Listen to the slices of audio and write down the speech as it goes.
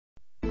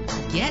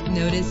get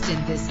noticed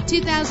in this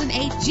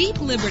 2008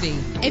 Jeep Liberty.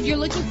 If you're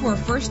looking for a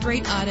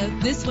first-rate auto,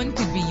 this one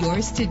could be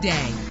yours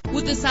today.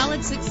 With a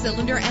solid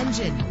 6-cylinder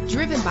engine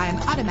driven by an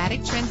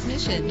automatic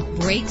transmission,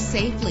 brake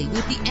safely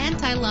with the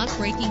anti-lock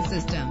braking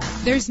system.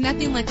 There's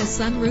nothing like a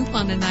sunroof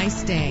on a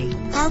nice day.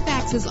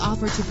 Carfax is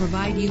offered to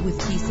provide you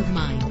with peace of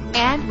mind.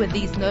 And with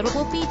these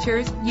notable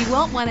features, you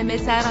won't want to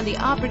miss out on the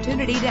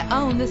opportunity to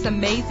own this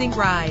amazing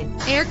ride.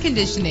 Air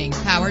conditioning,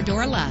 power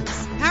door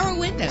locks, power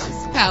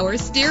windows, power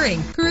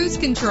steering, cruise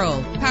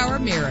control, power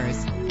mirrors,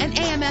 an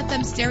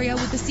AM/FM stereo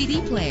with a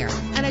CD player,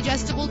 an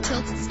adjustable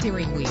tilt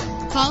steering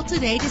wheel. Call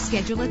today to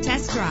schedule a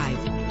test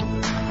drive.